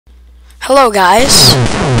Hello guys.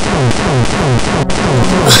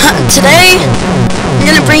 Today I'm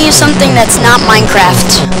gonna bring you something that's not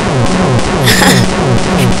Minecraft.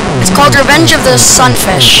 It's called Revenge of the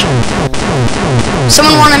Sunfish.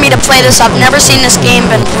 Someone wanted me to play this. I've never seen this game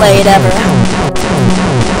been played ever.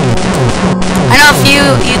 I know a few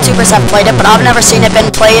YouTubers have played it, but I've never seen it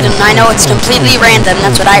been played, and I know it's completely random.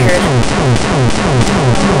 That's what I heard.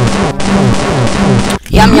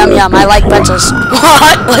 Yum yum yum, I like pretzels.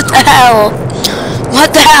 What? What the hell?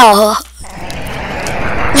 What the hell?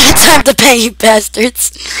 It's time to pay, you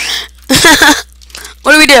bastards.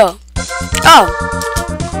 What do we do? Oh.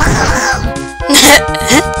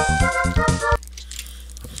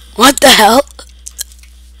 What the hell?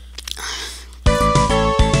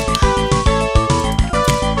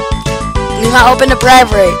 You're not open to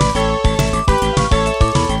bribery.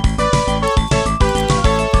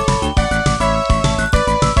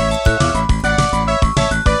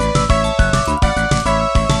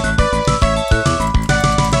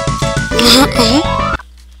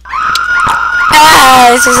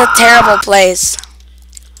 This is a terrible place.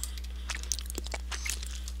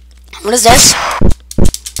 What is this?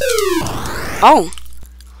 Oh.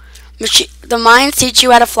 The mines teach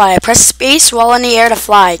you how to fly. Press space while in the air to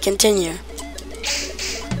fly. Continue.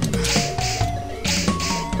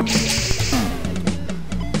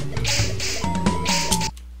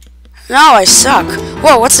 No, I suck.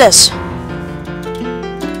 Whoa, what's this?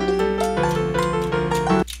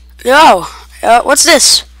 Yo, what's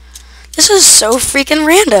this? This is so freaking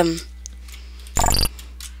random.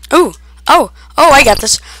 Ooh, oh, I got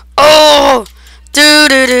this. Oh,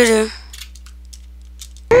 do.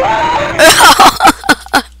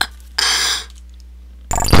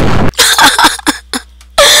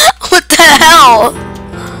 What the hell?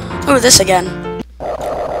 Ooh, this again.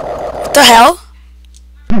 What the hell?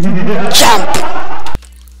 Jump.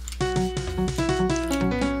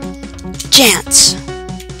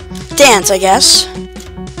 Dance, I guess.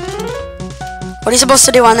 What are you supposed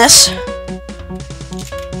to do on this?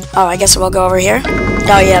 Oh, I guess we'll go over here.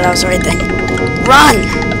 Oh yeah, that was the right thing. Run!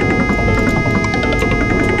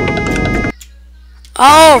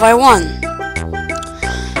 Oh, I won.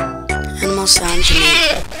 Animal sound you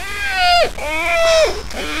made.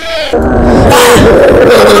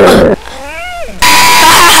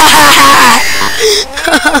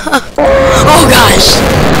 Oh gosh!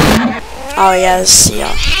 Oh yeah, seal.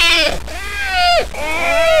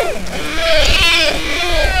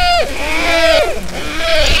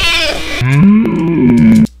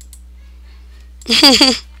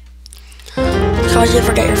 How did you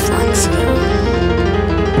forget your flying skill?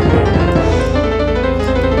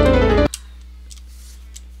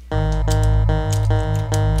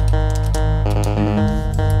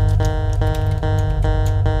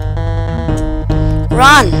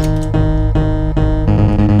 Run!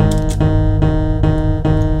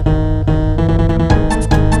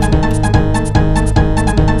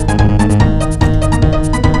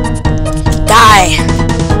 Die!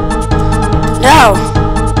 No!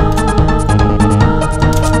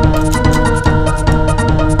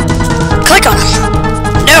 Click on him!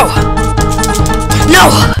 No! No!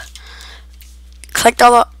 Clicked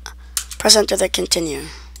all the... Press enter to continue.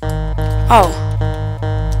 Oh.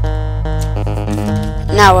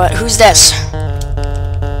 Now what? Who's this?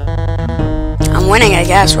 I'm winning, I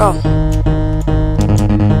guess. Whoa.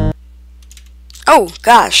 Oh,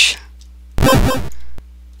 gosh.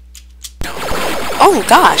 Oh,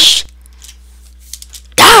 gosh.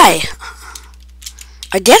 Die!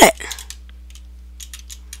 I did it.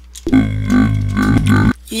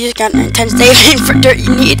 You just got an intense day for dirt.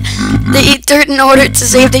 You need to eat dirt in order to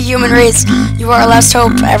save the human race. You are our last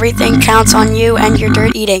hope. Everything counts on you and your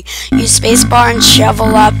dirt eating. Use spacebar and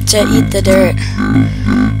shovel up to eat the dirt.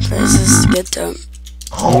 This is good to...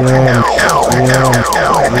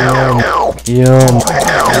 Yum.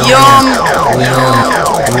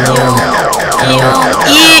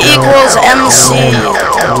 E equals MC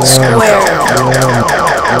squared.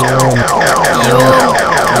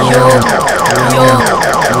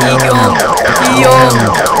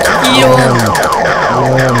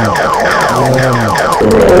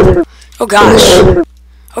 Oh gosh.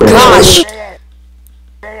 Oh gosh.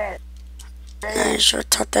 I should have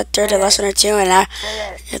taught that dirt a lesson or two, and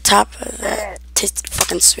the top of that tasted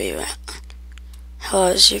fucking sweet.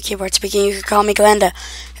 Hello, this is your keyboard speaking. You can call me Glenda.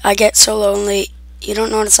 I get so lonely. You don't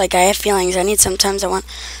know what it's like. I have feelings. Sometimes I want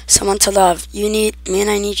someone to love. You need me, and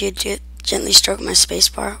I need you to gently stroke my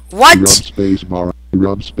spacebar. What? Rub spacebar.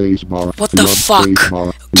 Rub spacebar. What the Rub fuck?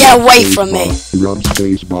 Spacebar. Get Rub away spacebar. from me. Rub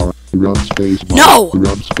spacebar. Rub space bar. No!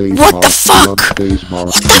 Rub space What bar. the fuck? Rub space bar.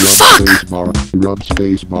 What the Rub fuck? space bar. Rub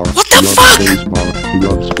space bar. What the Rub fuck? space bar.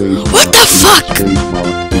 Rub space bar. What the fuck? Rub space bar.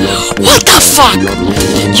 Rub space What the bar. fuck? Rub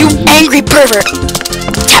space You bar. angry pervert!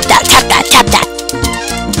 Tap that, tap that, tap that!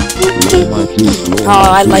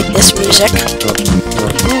 Oh, I like this music.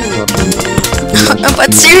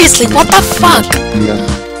 But seriously, what the fuck? Yes.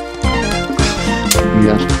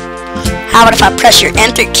 Yes. How about if I press your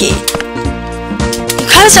enter key? You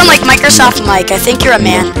kinda sound like Microsoft Mike. I think you're a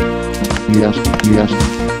man. Yes. Yes.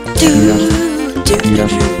 Do, Yes. do,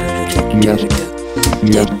 Yes. Yes.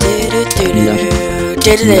 Yes.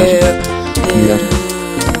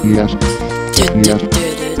 Yes. Yes.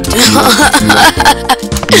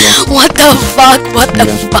 What the fuck? What the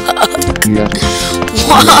fuck? Yes.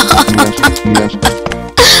 What? Yes.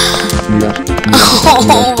 Yes.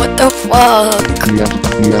 Oh, what the fuck? Yes.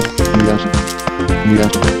 Yes. Yes.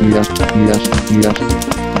 Yes. Yes. Yes. Yes.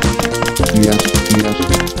 Yes. Yes.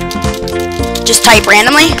 Just type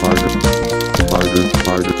randomly? Harder.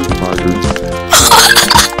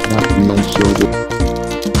 Not no silver.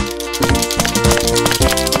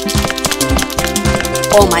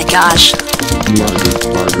 Oh my gosh.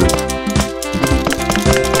 Harder.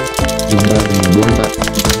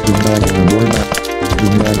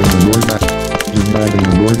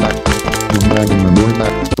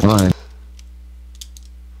 Fine.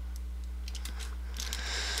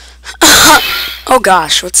 Oh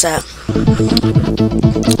gosh, what's that?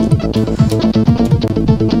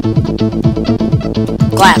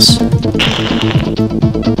 Glass.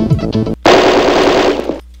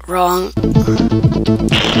 Wrong.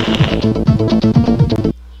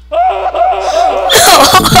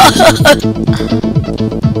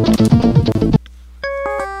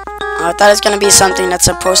 I thought it was gonna be something that's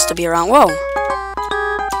supposed to be wrong. Whoa.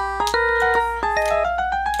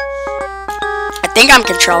 I think I'm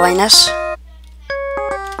controlling this.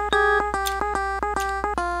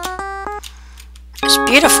 It's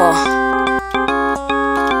beautiful.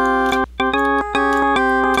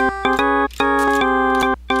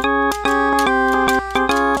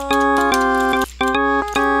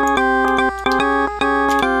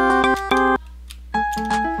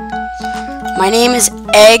 My name is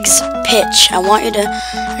Eggs Pitch. I want you to...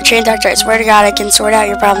 A trained doctor. I swear to God I can sort out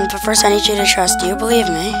your problem, but first I need you to trust. Do you believe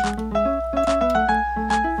me?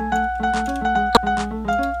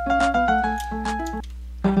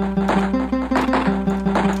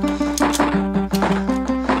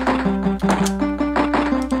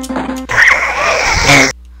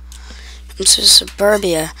 This is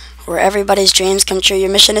suburbia, where everybody's dreams come true. Your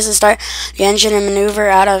mission is to start the engine and maneuver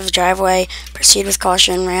out of the driveway. Proceed with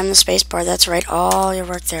caution. Ram the spacebar. That's right. All your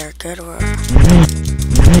work there. Good work.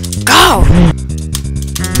 Go!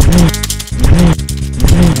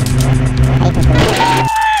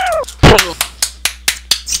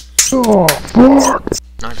 Oh, fuck!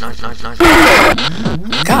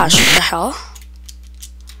 Gosh, what the hell?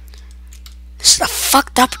 This is a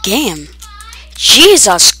fucked up game.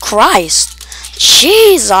 Jesus Christ.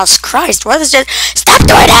 Jesus Christ. What is this? Stop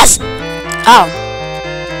doing this! Oh.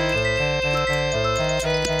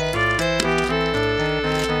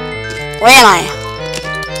 Where am I?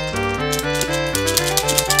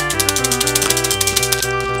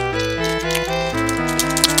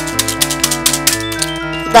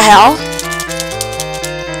 What the hell?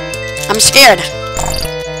 I'm scared.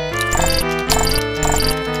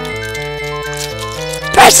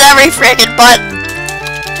 Press every freaking button.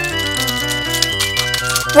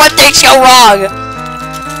 What things go wrong?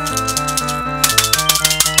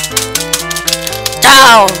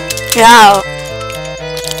 No! No!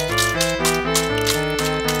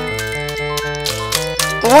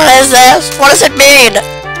 What is this? What does it mean?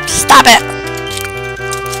 Stop it!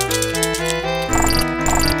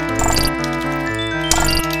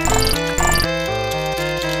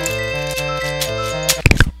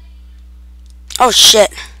 Oh shit.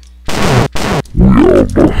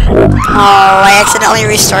 Oh, I accidentally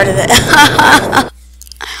restarted it.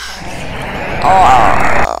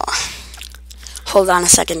 Oh. Hold on a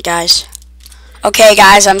second, guys. Okay,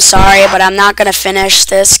 guys, I'm sorry, but I'm not gonna finish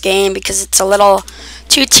this game because it's a little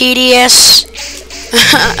too tedious.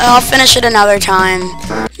 I'll finish it another time.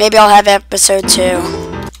 Maybe I'll have episode 2.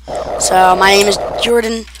 So, my name is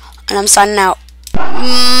Jordan, and I'm signing out.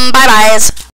 Bye-byes.